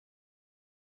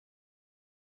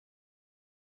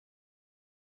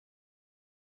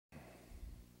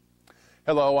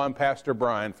Hello, I'm Pastor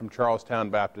Brian from Charlestown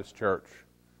Baptist Church.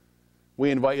 We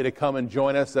invite you to come and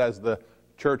join us as the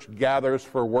church gathers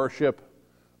for worship.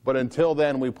 But until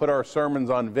then, we put our sermons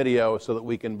on video so that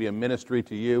we can be a ministry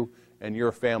to you and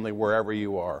your family wherever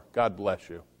you are. God bless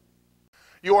you.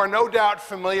 You are no doubt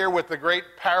familiar with the great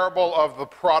parable of the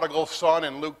prodigal son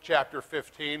in Luke chapter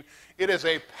 15. It is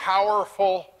a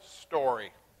powerful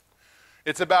story.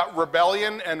 It's about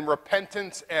rebellion and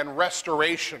repentance and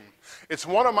restoration. It's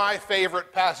one of my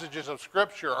favorite passages of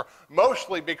Scripture,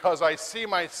 mostly because I see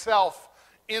myself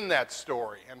in that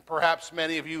story, and perhaps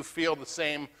many of you feel the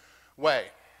same way.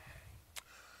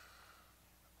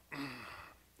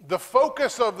 The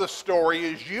focus of the story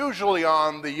is usually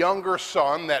on the younger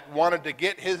son that wanted to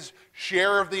get his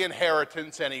share of the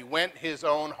inheritance, and he went his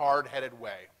own hard-headed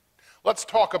way. Let's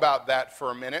talk about that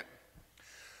for a minute.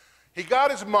 He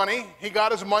got his money. He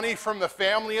got his money from the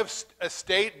family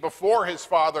estate before his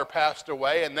father passed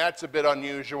away, and that's a bit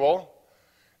unusual.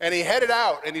 And he headed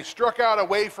out, and he struck out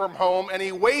away from home, and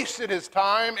he wasted his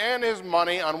time and his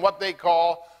money on what they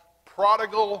call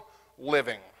prodigal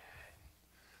living.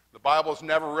 The Bible's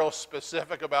never real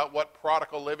specific about what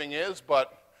prodigal living is,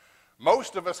 but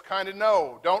most of us kind of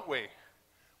know, don't we?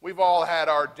 We've all had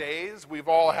our days. We've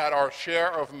all had our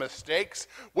share of mistakes.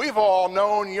 We've all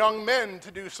known young men to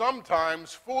do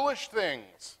sometimes foolish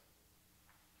things.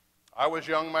 I was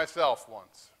young myself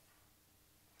once.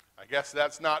 I guess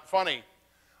that's not funny.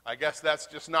 I guess that's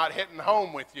just not hitting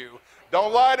home with you.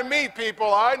 Don't lie to me,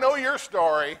 people. I know your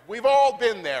story. We've all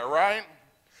been there, right?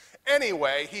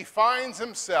 Anyway, he finds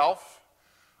himself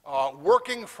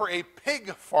working for a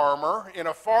pig farmer in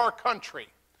a far country.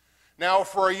 Now,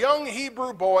 for a young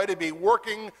Hebrew boy to be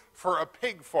working for a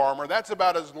pig farmer, that's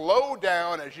about as low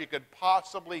down as you could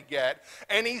possibly get.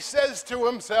 And he says to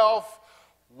himself,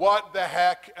 what the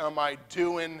heck am I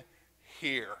doing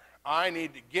here? I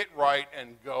need to get right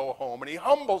and go home. And he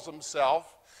humbles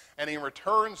himself, and he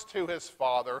returns to his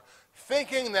father,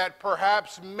 thinking that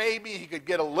perhaps maybe he could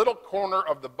get a little corner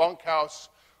of the bunkhouse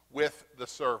with the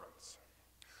servants.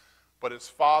 But his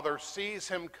father sees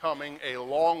him coming a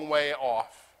long way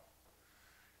off,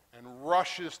 and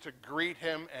rushes to greet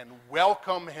him and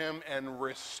welcome him and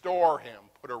restore him.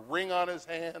 Put a ring on his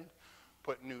hand,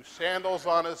 put new sandals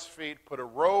on his feet, put a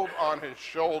robe on his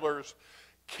shoulders,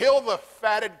 kill the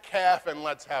fatted calf, and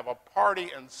let's have a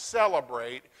party and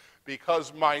celebrate,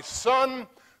 because my son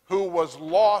who was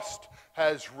lost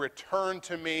has returned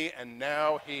to me, and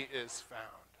now he is found.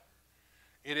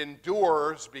 It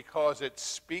endures because it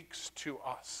speaks to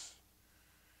us.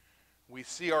 We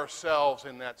see ourselves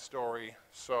in that story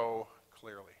so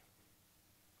clearly.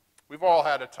 We've all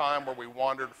had a time where we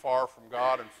wandered far from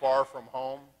God and far from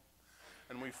home,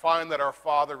 and we find that our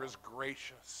Father is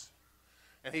gracious,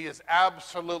 and He is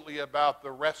absolutely about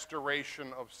the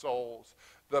restoration of souls,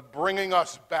 the bringing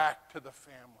us back to the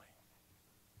family.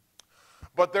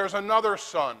 But there's another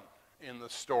son in the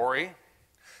story,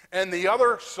 and the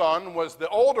other son was the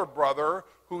older brother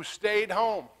who stayed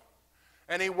home,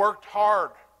 and he worked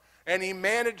hard, and he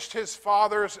managed his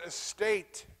father's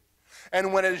estate.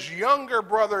 And when his younger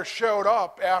brother showed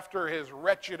up after his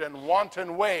wretched and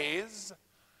wanton ways,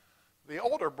 the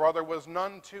older brother was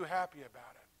none too happy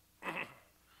about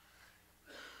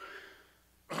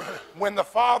it. When the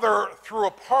father threw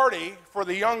a party for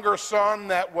the younger son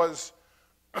that was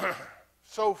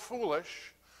so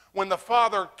foolish, when the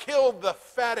father killed the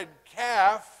fatted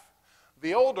calf,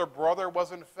 the older brother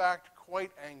was in fact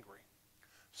quite angry.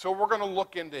 So we're going to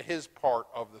look into his part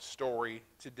of the story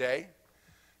today.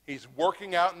 He's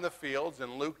working out in the fields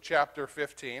in Luke chapter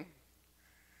 15.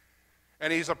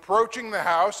 And he's approaching the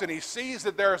house, and he sees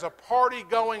that there's a party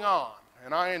going on.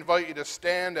 And I invite you to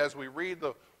stand as we read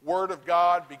the Word of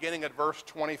God, beginning at verse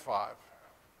 25.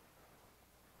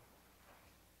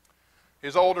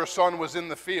 His older son was in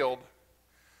the field.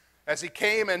 As he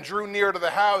came and drew near to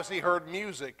the house, he heard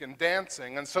music and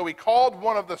dancing, and so he called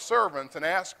one of the servants and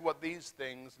asked what these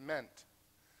things meant.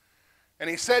 And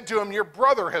he said to him, your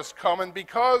brother has come, and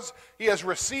because he has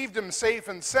received him safe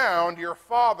and sound, your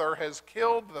father has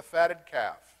killed the fatted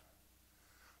calf.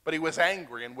 But he was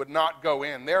angry and would not go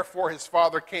in. Therefore his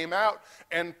father came out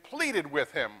and pleaded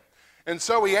with him. And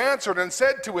so he answered and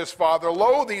said to his father,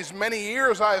 lo, these many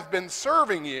years I have been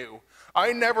serving you.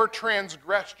 I never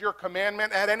transgressed your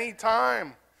commandment at any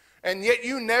time, and yet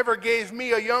you never gave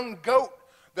me a young goat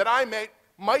that I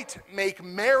might make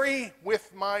merry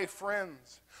with my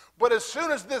friends. But as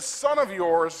soon as this son of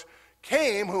yours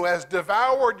came, who has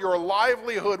devoured your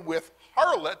livelihood with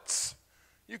harlots,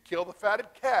 you kill the fatted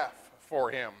calf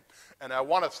for him. And I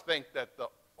want us to think that the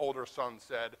older son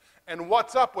said, and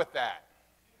what's up with that?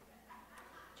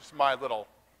 Just my little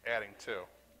adding 2.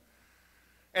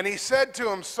 And he said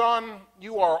to him, Son,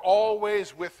 you are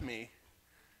always with me,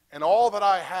 and all that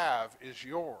I have is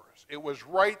yours. It was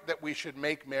right that we should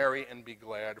make merry and be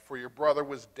glad, for your brother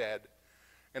was dead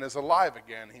and is alive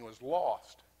again. He was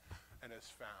lost and is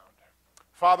found.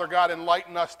 Father God,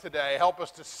 enlighten us today. Help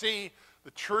us to see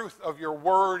the truth of your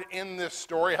word in this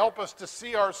story. Help us to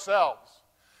see ourselves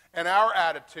and our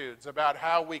attitudes about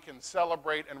how we can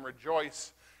celebrate and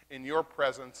rejoice in your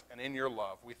presence and in your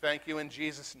love. We thank you in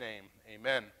Jesus' name.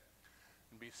 Amen.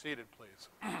 And be seated, please.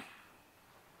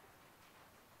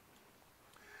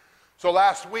 So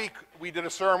last week we did a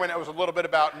sermon that was a little bit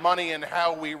about money and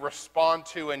how we respond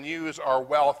to and use our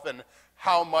wealth and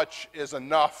how much is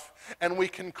enough. And we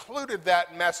concluded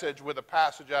that message with a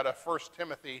passage out of 1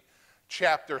 Timothy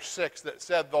chapter 6 that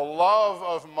said, the love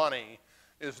of money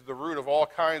is the root of all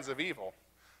kinds of evil,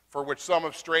 for which some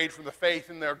have strayed from the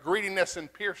faith in their greediness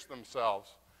and pierced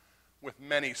themselves with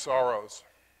many sorrows.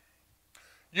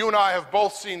 You and I have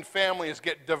both seen families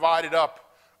get divided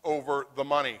up over the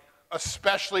money,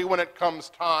 especially when it comes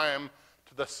time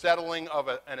to the settling of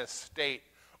an estate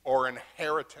or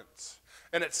inheritance.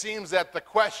 And it seems that the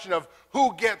question of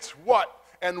who gets what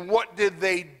and what did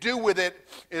they do with it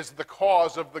is the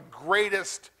cause of the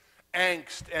greatest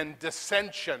angst and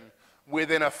dissension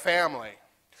within a family.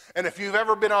 And if you've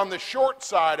ever been on the short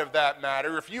side of that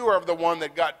matter, if you are the one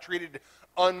that got treated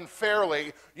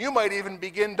unfairly, you might even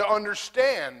begin to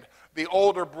understand the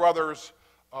older brother's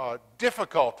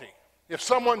difficulty. If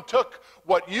someone took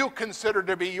what you consider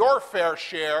to be your fair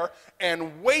share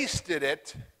and wasted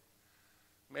it,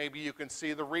 maybe you can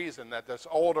see the reason that this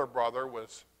older brother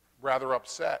was rather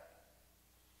upset.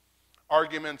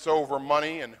 Arguments over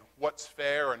money and what's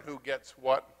fair and who gets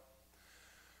what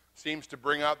seems to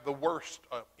bring out the worst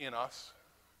in us.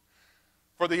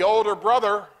 For the older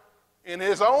brother, in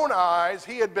his own eyes,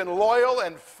 he had been loyal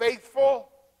and faithful,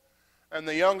 and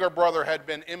the younger brother had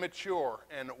been immature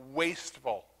and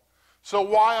wasteful. So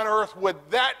why on earth would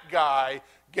that guy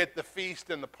get the feast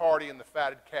and the party and the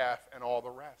fatted calf and all the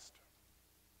rest?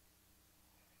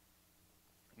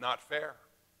 Not fair.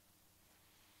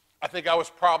 I think I was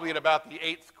probably at about the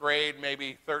 8th grade,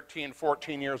 maybe 13,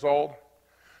 14 years old.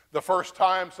 The first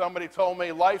time somebody told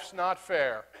me, life's not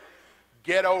fair.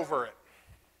 Get over it.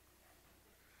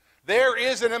 There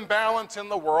is an imbalance in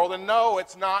the world, and no,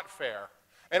 it's not fair.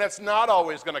 And it's not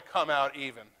always going to come out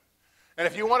even. And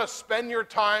if you want to spend your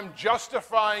time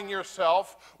justifying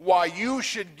yourself why you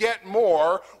should get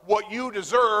more, what you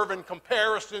deserve in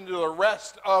comparison to the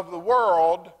rest of the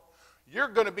world, you're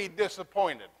going to be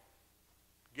disappointed.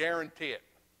 Guarantee it.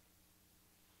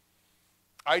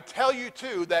 I tell you,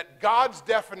 too, that God's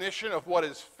definition of what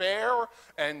is fair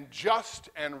and just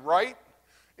and right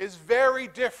is very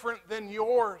different than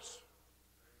yours.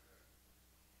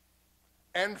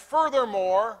 And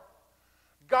furthermore,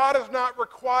 God is not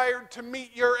required to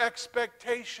meet your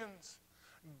expectations.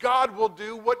 God will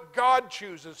do what God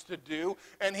chooses to do,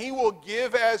 and he will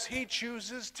give as he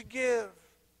chooses to give.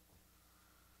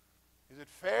 Is it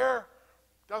fair?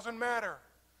 Doesn't matter.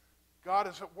 God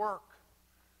is at work,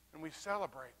 and we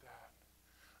celebrate that.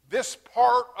 This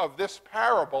part of this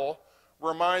parable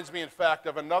reminds me, in fact,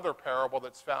 of another parable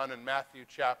that's found in Matthew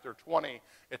chapter 20.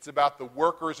 It's about the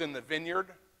workers in the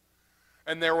vineyard.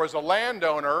 And there was a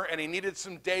landowner, and he needed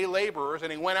some day laborers,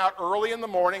 and he went out early in the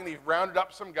morning, and he rounded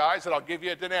up some guys, and I'll give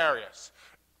you a denarius.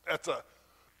 That's a,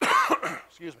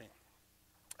 excuse me,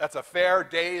 that's a fair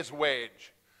day's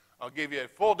wage. I'll give you a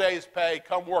full day's pay,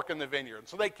 come work in the vineyard. And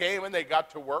so they came, and they got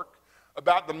to work.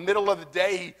 About the middle of the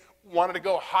day, he wanted to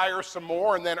go hire some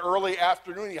more, and then early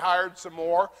afternoon, he hired some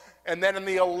more. And then in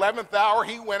the 11th hour,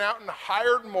 he went out and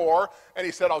hired more, and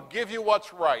he said, I'll give you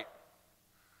what's right.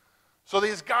 So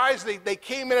these guys, they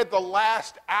came in at the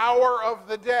last hour of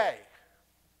the day.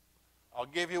 I'll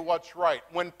give you what's right.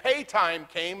 When pay time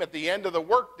came at the end of the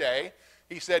workday,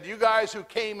 he said, you guys who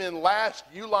came in last,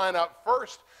 you line up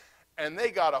first, and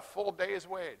they got a full day's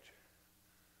wage.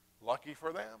 Lucky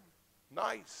for them.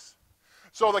 Nice.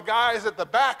 So the guys at the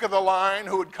back of the line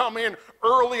who had come in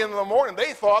early in the morning,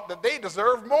 they thought that they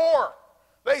deserved more.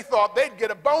 They thought they'd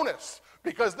get a bonus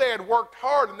because they had worked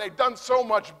hard and they'd done so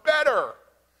much better.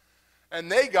 And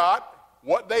they got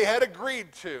what they had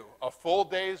agreed to, a full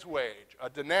day's wage, a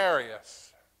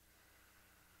denarius.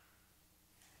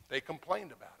 They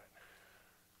complained about it.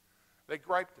 They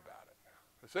griped about it.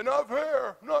 They said, not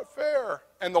fair, not fair.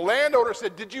 And the landowner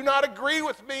said, did you not agree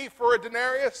with me for a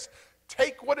denarius?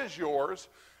 Take what is yours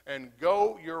and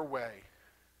go your way.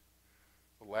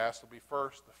 The last will be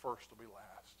first, the first will be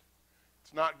last.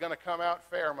 It's not going to come out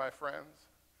fair, my friends.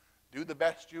 Do the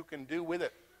best you can do with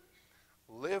it.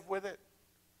 Live with it.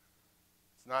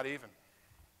 It's not even.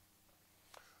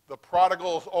 The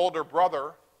prodigal's older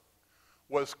brother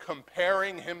was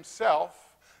comparing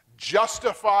himself,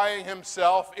 justifying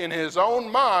himself in his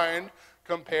own mind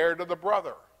compared to the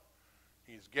brother.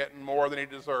 He's getting more than he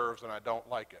deserves, and I don't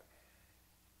like it.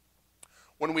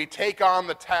 When we take on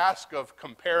the task of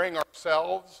comparing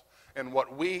ourselves and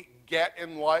what we get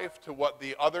in life to what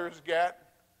the others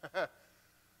get,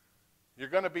 you're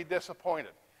going to be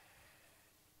disappointed.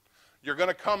 You're going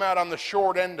to come out on the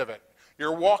short end of it.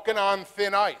 You're walking on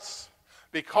thin ice.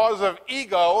 Because of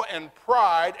ego and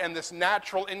pride and this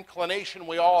natural inclination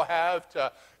we all have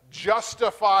to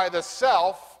justify the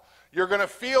self, you're going to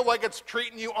feel like it's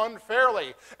treating you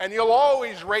unfairly, and you'll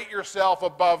always rate yourself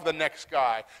above the next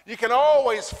guy. You can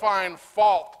always find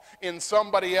fault in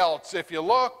somebody else. If you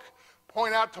look,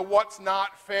 point out to what's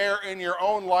not fair in your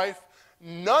own life.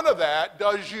 None of that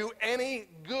does you any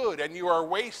good, and you are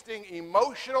wasting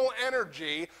emotional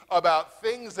energy about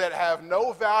things that have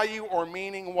no value or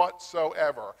meaning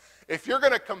whatsoever. If you're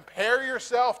going to compare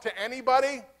yourself to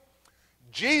anybody,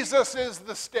 Jesus is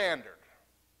the standard.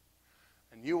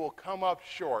 And you will come up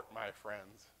short, my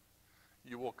friends.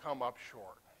 You will come up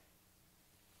short.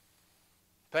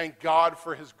 Thank God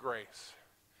for his grace.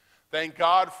 Thank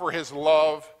God for his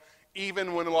love,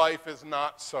 even when life is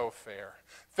not so fair.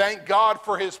 Thank God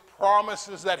for his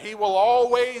promises that he will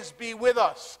always be with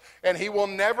us, and he will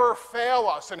never fail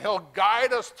us, and he'll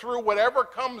guide us through whatever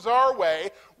comes our way,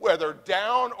 whether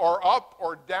down or up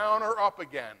or down or up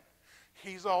again.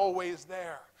 He's always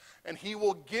there. And he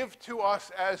will give to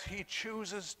us as he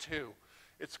chooses to.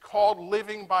 It's called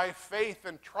living by faith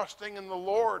and trusting in the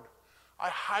Lord. I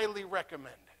highly recommend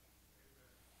it.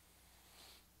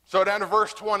 So down to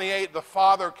verse 28, the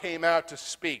father came out to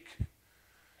speak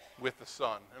with the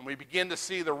son. And we begin to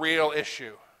see the real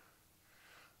issue.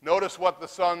 Notice what the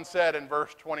son said in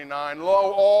verse 29.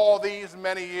 Lo, all these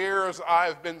many years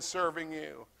I've been serving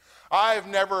you. I've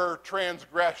never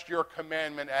transgressed your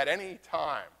commandment at any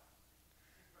time.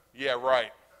 Yeah,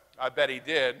 right. I bet he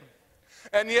did.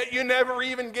 And yet you never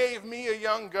even gave me a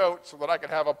young goat so that I could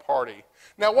have a party.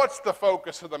 Now, what's the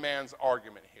focus of the man's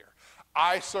argument here?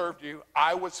 I served you.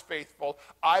 I was faithful.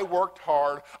 I worked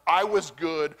hard. I was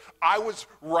good. I was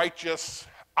righteous.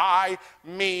 I,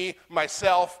 me,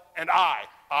 myself, and I.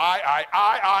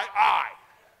 I.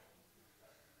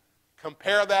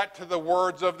 Compare that to the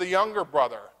words of the younger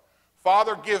brother.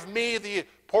 Father, give me the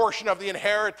portion of the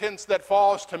inheritance that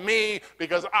falls to me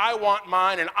because I want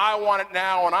mine and I want it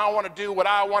now and I want to do what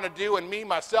I want to do and me,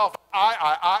 myself,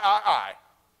 I.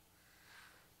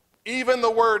 Even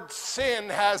the word sin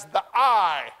has the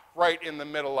I right in the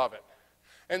middle of it.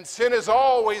 And sin is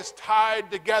always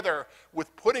tied together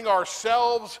with putting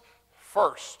ourselves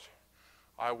first.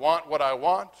 I want what I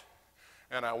want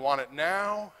and I want it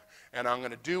now. And I'm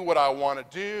going to do what I want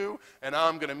to do, and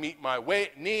I'm going to meet my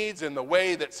needs in the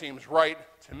way that seems right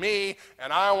to me,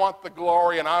 and I want the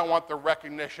glory, and I want the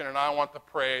recognition, and I want the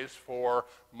praise for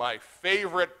my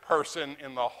favorite person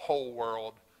in the whole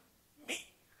world,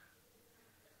 me.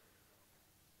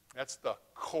 That's the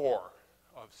core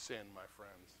of sin, my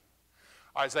friends.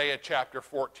 Isaiah chapter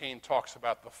 14 talks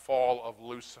about the fall of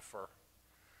Lucifer.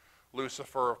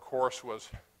 Lucifer, of course, was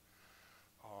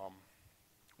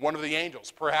one of the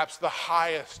angels, perhaps the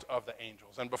highest of the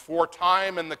angels. And before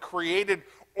time and the created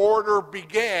order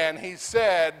began, he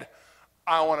said,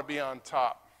 I want to be on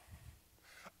top.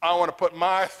 I want to put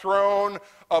my throne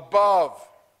above.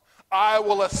 I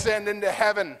will ascend into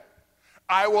heaven.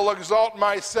 I will exalt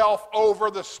myself over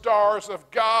the stars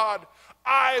of God.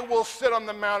 I will sit on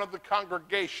the mount of the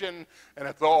congregation, and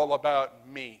it's all about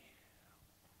me.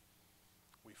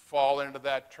 We fall into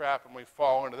that trap and we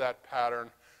fall into that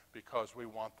pattern because we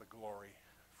want the glory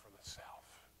for the self.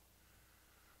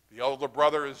 The older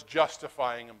brother is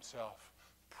justifying himself,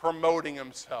 promoting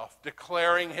himself,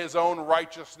 declaring his own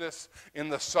righteousness in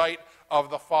the sight of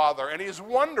the father. And he's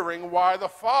wondering why the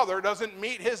father doesn't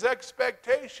meet his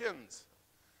expectations.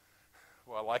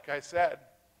 Well, like I said,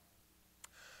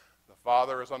 the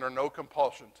father is under no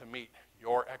compulsion to meet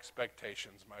your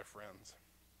expectations, my friends.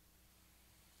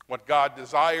 What God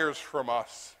desires from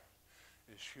us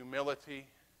is humility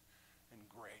and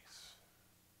grace.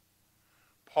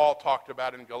 Paul talked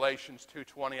about in Galatians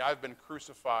 2:20, I've been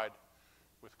crucified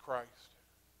with Christ.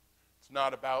 It's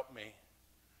not about me.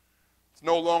 It's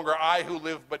no longer I who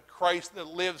live, but Christ that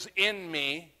lives in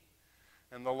me.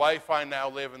 And the life I now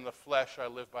live in the flesh, I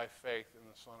live by faith in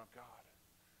the Son of God.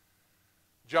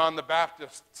 John the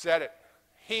Baptist said it.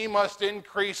 He must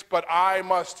increase, but I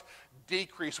must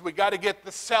decrease. We got to get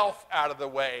the self out of the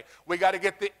way. We got to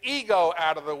get the ego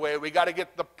out of the way. We got to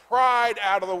get the pride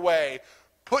out of the way.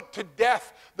 put to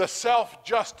death the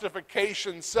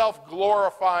self-justification,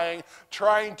 self-glorifying,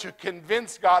 trying to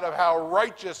convince God of how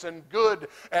righteous and good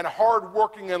and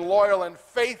hardworking and loyal and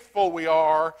faithful we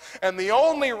are. And the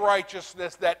only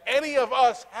righteousness that any of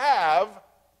us have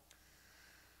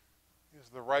is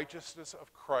the righteousness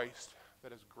of Christ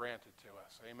that is granted to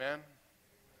us. Amen?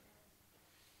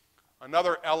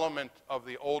 Another element of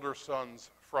the older son's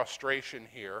frustration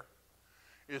here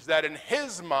is that in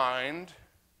his mind,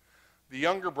 the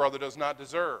younger brother does not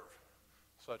deserve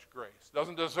such grace,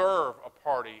 doesn't deserve a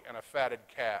party and a fatted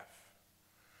calf.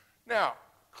 Now,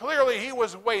 clearly he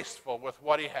was wasteful with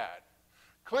what he had.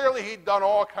 Clearly he'd done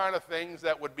all kinds of things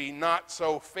that would be not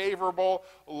so favorable,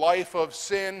 life of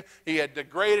sin. He had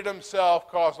degraded himself,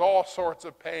 caused all sorts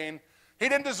of pain. He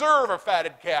didn't deserve a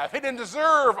fatted calf. He didn't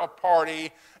deserve a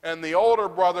party, and the older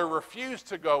brother refused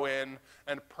to go in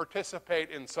and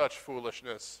participate in such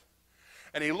foolishness.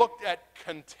 And he looked at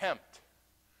contempt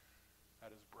at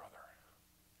his brother.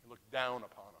 He looked down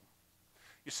upon him.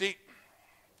 You see,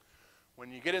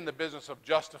 when you get in the business of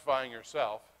justifying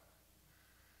yourself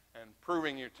and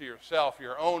proving to yourself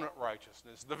your own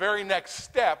righteousness, the very next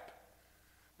step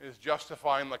is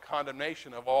justifying the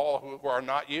condemnation of all who are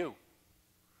not you.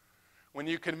 When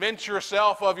you convince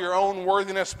yourself of your own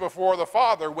worthiness before the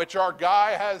Father, which our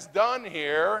guy has done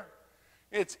here,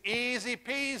 it's easy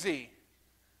peasy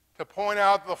to point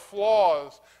out the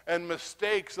flaws and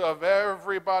mistakes of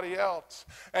everybody else.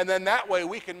 And then that way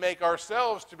we can make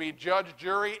ourselves to be judge,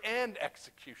 jury, and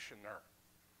executioner.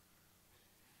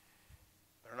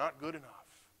 They're not good enough.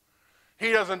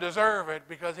 He doesn't deserve it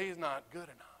because he's not good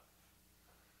enough.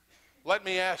 Let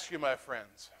me ask you, my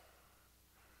friends,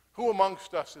 who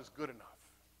amongst us is good enough?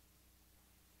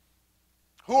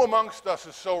 Who amongst us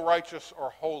is so righteous or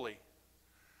holy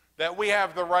that we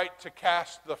have the right to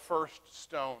cast the first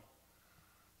stone,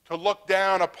 to look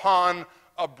down upon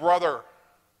a brother,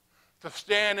 to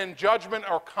stand in judgment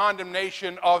or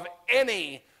condemnation of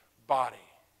anybody?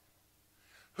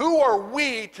 Who are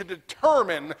we to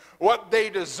determine what they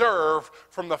deserve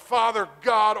from the Father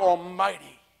God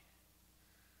Almighty?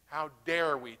 How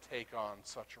dare we take on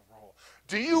such a role?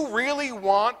 Do you really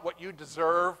want what you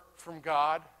deserve from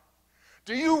God?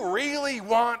 Do you really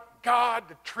want God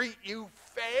to treat you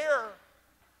fair?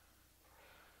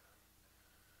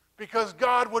 Because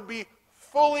God would be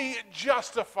fully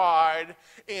justified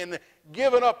in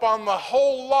giving up on the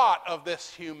whole lot of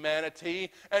this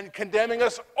humanity and condemning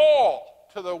us all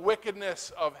to the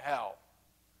wickedness of hell.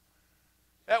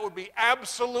 That would be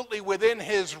absolutely within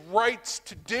his rights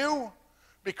to do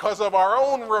because of our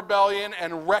own rebellion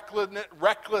and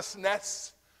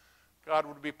recklessness. God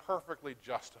would be perfectly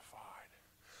justified.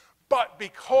 But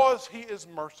because he is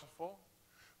merciful,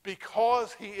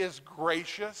 because he is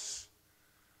gracious,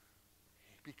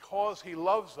 because he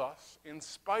loves us in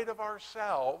spite of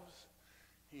ourselves,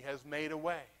 he has made a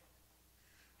way.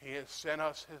 He has sent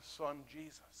us his son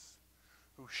Jesus,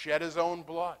 who shed his own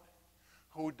blood,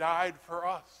 who died for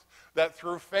us, that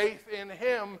through faith in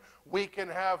him we can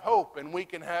have hope and we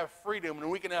can have freedom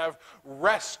and we can have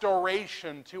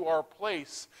restoration to our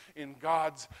place in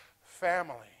God's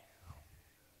family.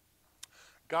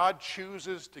 God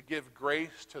chooses to give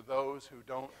grace to those who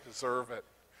don't deserve it.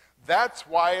 That's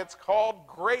why it's called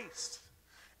grace.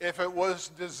 If it was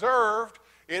deserved,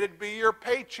 it'd be your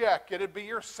paycheck, it'd be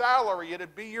your salary,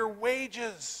 it'd be your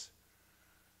wages.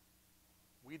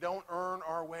 We don't earn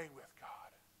our way with God.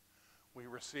 We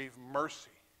receive mercy.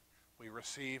 We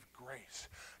receive grace.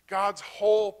 God's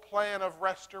whole plan of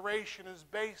restoration is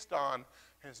based on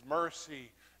his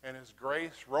mercy and his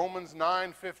grace. Romans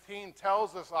 9:15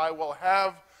 tells us, I will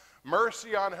have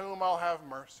mercy on whom I'll have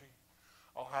mercy.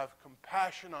 I'll have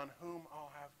compassion on whom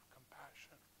I'll have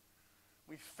compassion.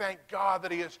 We thank God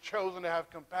that he has chosen to have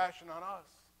compassion on us.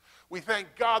 We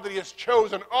thank God that he has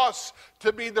chosen us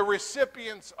to be the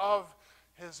recipients of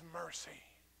his mercy.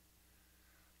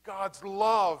 God's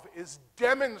love is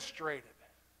demonstrated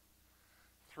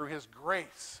through his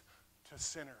grace to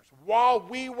sinners. While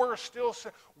we were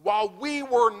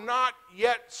not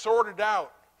yet sorted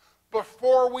out,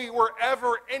 before we were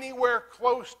ever anywhere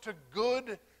close to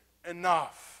good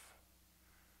enough,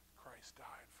 Christ died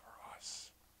for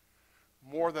us.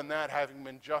 More than that, having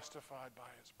been justified by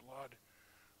his blood,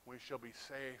 we shall be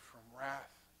saved from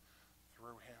wrath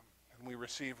through him. And we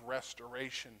receive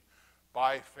restoration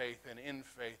by faith and in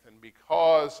faith. And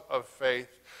because of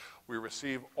faith, we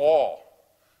receive all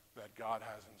that God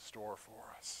has in store for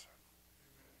us.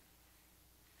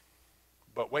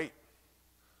 But wait,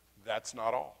 that's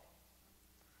not all.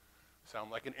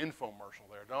 Sound like an infomercial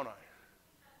there, don't I?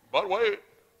 But wait,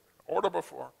 order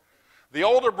before. The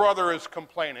older brother is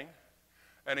complaining,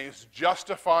 and he's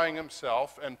justifying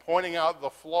himself and pointing out the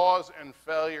flaws and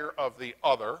failure of the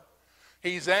other.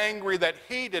 He's angry that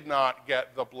he did not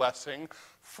get the blessing,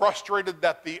 frustrated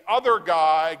that the other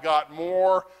guy got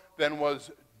more than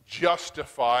was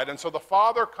justified. And so the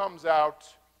father comes out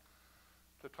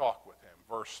to talk with him.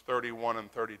 Verse 31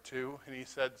 and 32, and he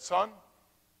said, "Son,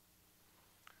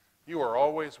 you are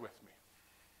always with me,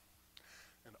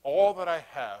 and all that I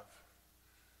have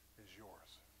is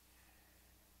yours."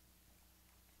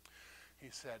 He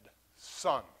said,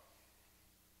 "Son."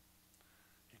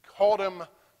 He called him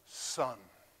son.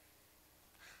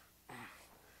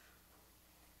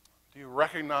 Do you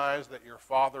recognize that your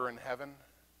Father in heaven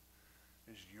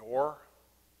is your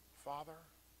Father?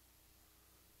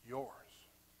 Yours.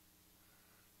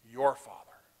 Your Father.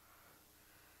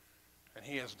 And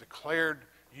he has declared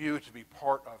you to be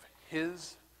part of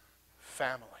his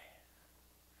family.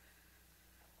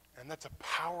 And that's a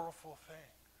powerful thing.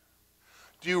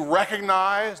 Do you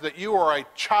recognize that you are a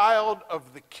child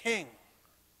of the King?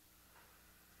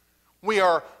 We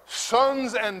are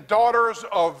sons and daughters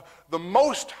of the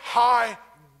Most High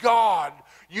God.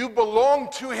 You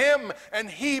belong to him, and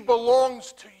he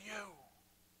belongs to you.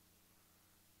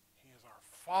 He is our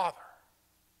Father.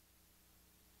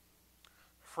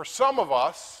 For some of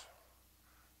us,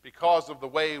 because of the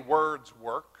way words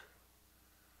work,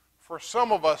 for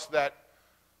some of us that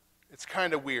it's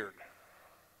kind of weird.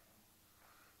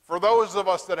 For those of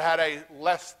us that had a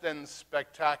less than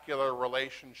spectacular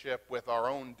relationship with our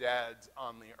own dads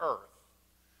on the earth,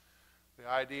 the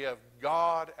idea of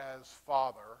God as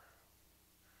Father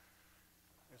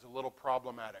is a little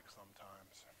problematic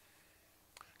sometimes.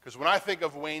 Because when I think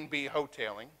of Wayne B.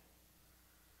 Hotaling,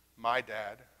 my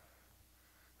dad,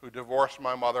 who divorced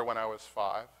my mother when I was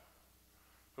 5,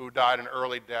 who died an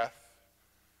early death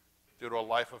due to a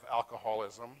life of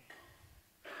alcoholism,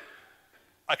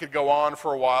 I could go on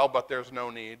for a while, but there's no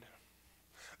need.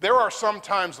 There are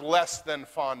sometimes less than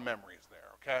fond memories there,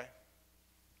 okay?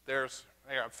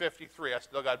 I'm 53, I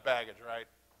still got baggage, right?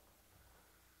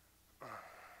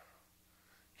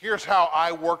 Here's how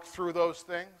I worked through those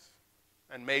things,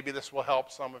 and maybe this will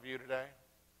help some of you today.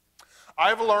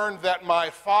 I've learned that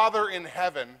my Father in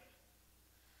heaven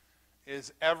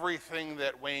is everything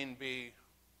that Wayne B.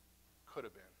 could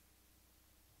have been,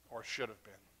 or should have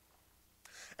been.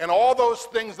 And all those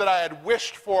things that I had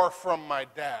wished for from my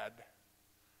dad,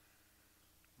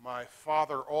 my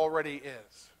Father already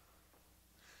is,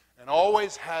 and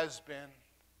always has been,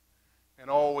 and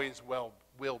always will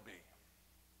be.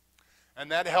 And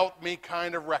that helped me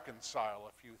kind of reconcile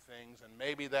a few things, and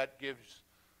maybe that gives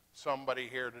somebody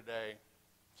here today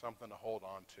something to hold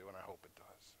on to, and I hope it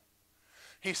does.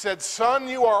 He said, "Son,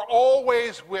 you are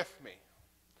always with me,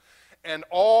 and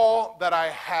all that I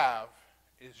have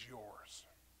is yours."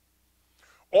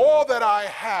 All that I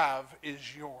have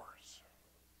is yours.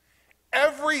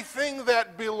 Everything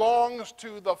that belongs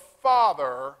to the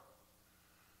Father,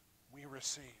 we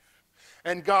receive.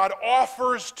 And God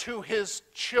offers to his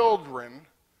children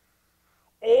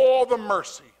all the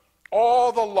mercy,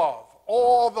 all the love,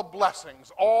 all the blessings,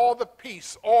 all the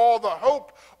peace, all the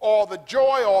hope, all the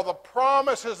joy, all the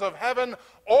promises of heaven,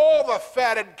 all the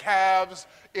fatted calves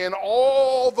in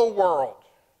all the world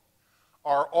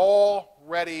are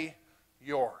already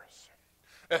yours.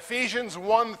 Ephesians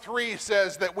 1:3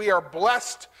 says that we are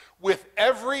blessed with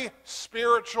every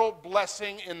spiritual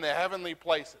blessing in the heavenly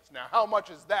places. Now, how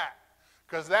much is that?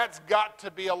 Because that's got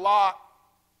to be a lot.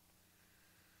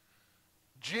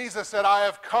 Jesus said, "I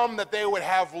have come that they would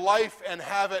have life and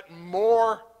have it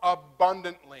more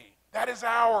abundantly." That is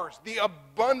ours, the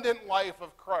abundant life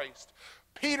of Christ.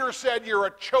 Peter said, "You're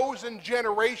a chosen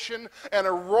generation and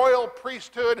a royal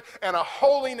priesthood and a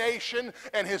holy nation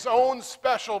and his own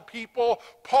special people."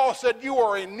 Paul said, "You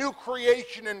are a new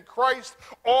creation in Christ,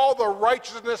 all the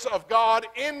righteousness of God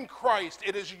in Christ."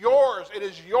 It is yours, it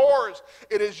is yours,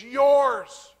 it is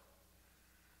yours.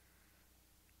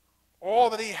 All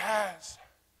that he has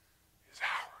is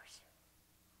ours.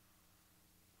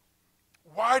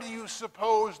 Why do you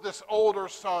suppose this older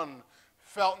son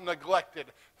felt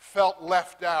neglected, felt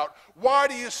left out? Why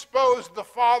do you suppose the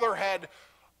father had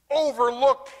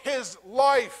overlooked his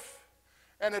life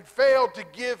and had failed to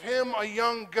give him a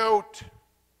young goat?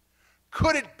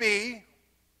 Could it be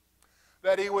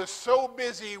that he was so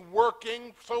busy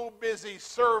working, so busy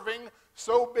serving,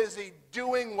 so busy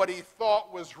doing what he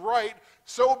thought was right,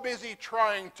 so busy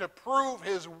trying to prove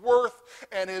his worth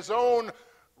and his own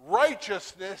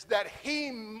righteousness that he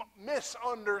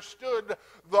misunderstood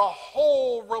the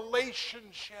whole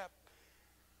relationship?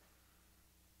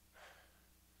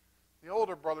 The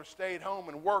older brother stayed home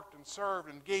and worked and served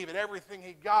and gave it everything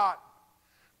he got.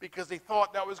 because he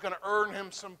thought that was going to earn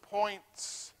him some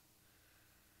points.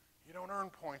 You don't earn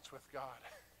points with God.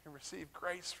 You receive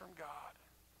grace from God.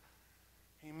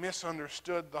 He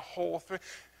misunderstood the whole thing.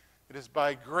 It is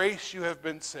by grace you have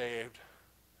been saved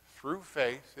through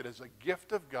faith. It is a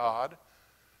gift of God,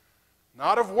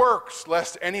 not of works,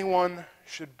 lest anyone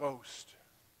should boast.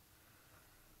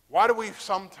 Why do we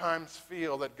sometimes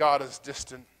feel that God is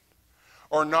distant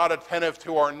or not attentive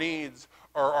to our needs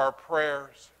or our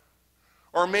prayers?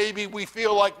 Or maybe we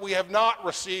feel like we have not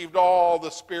received all the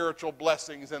spiritual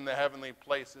blessings in the heavenly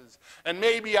places. And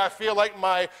maybe I feel like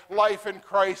my life in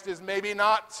Christ is maybe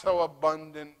not so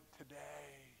abundant today.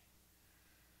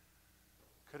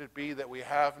 Could it be that we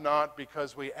have not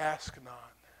because we ask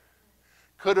not?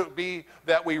 Could it be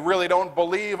that we really don't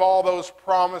believe all those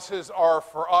promises are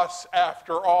for us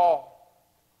after all?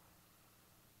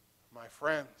 My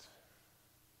friends,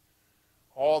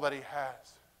 all that he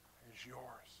has is yours.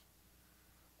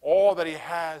 All that he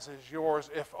has is yours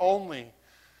if only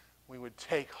we would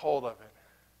take hold of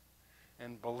it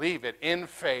and believe it in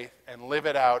faith and live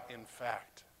it out in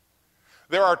fact.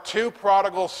 There are two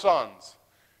prodigal sons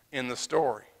in the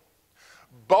story.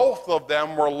 Both of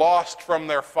them were lost from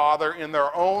their father in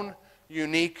their own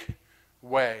unique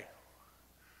way.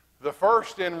 The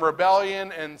first in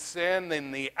rebellion and sin,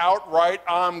 in the outright,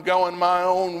 I'm going my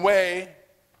own way.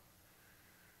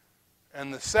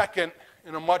 And the second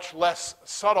in a much less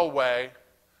subtle way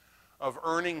of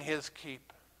earning his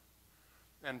keep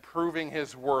and proving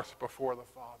his worth before the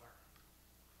Father.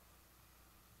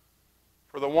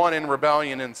 For the one in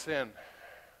rebellion and sin,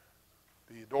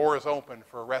 the door is open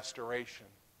for restoration.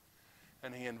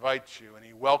 And he invites you, and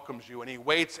he welcomes you, and he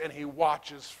waits, and he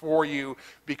watches for you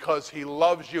because he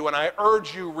loves you. And I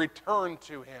urge you, return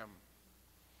to him.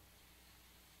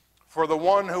 For the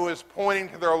one who is pointing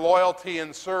to their loyalty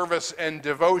and service and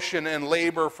devotion and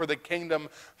labor for the kingdom,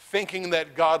 thinking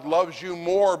that God loves you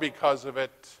more because of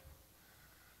it,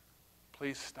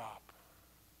 please stop.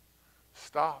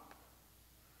 Stop.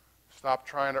 Stop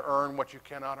trying to earn what you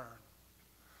cannot earn.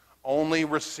 Only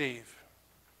receive.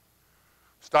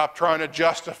 Stop trying to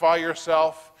justify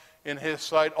yourself in his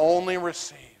sight. Only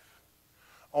receive.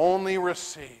 Only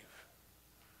receive.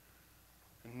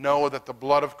 And know that the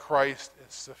blood of Christ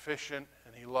is sufficient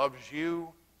and he loves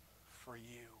you for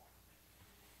you.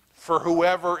 For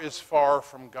whoever is far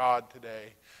from God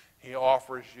today, he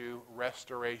offers you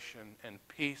restoration and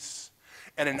peace,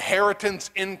 an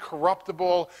inheritance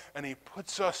incorruptible, and he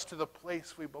puts us to the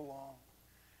place we belong,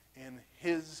 in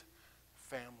his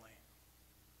family.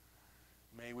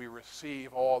 May we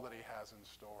receive all that he has in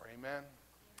store. Amen.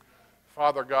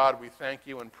 Father God, we thank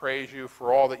you and praise you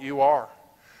for all that you are.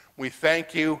 We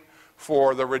thank you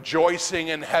for the rejoicing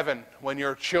in heaven when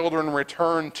your children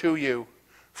return to you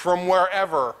from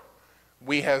wherever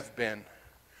we have been.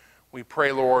 We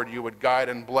pray, Lord, you would guide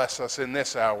and bless us in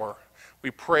this hour. We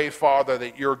pray, Father,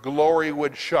 that your glory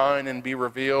would shine and be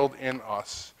revealed in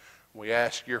us. We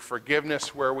ask your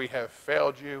forgiveness where we have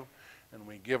failed you, and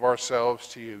we give ourselves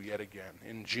to you yet again.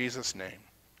 In Jesus' name,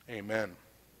 amen.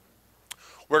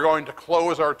 We're going to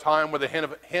close our time with a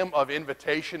hymn of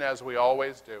invitation, as we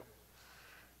always do.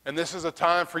 And this is a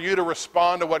time for you to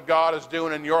respond to what God is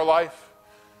doing in your life.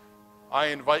 I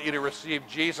invite you to receive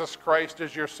Jesus Christ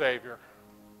as your Savior.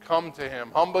 Come to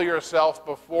him. Humble yourself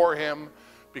before him,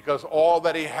 because all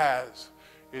that he has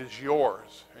is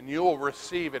yours. And you will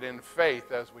receive it in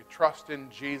faith as we trust in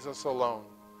Jesus alone.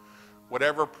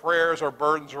 Whatever prayers or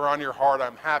burdens are on your heart,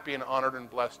 I'm happy and honored and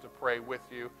blessed to pray with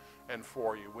you and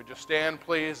for you. Would you stand,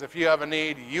 please? If you have a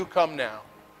need, you come now.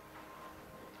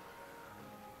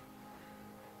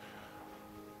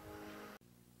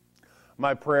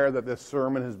 My prayer that this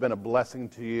sermon has been a blessing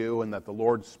to you and that the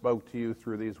Lord spoke to you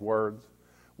through these words.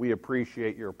 We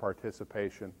appreciate your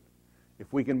participation.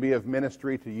 If we can be of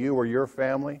ministry to you or your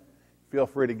family, feel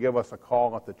free to give us a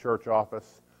call at the church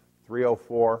office,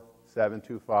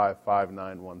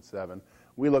 304-725-5917.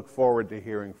 We look forward to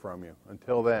hearing from you.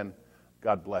 Until then,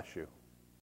 God bless you.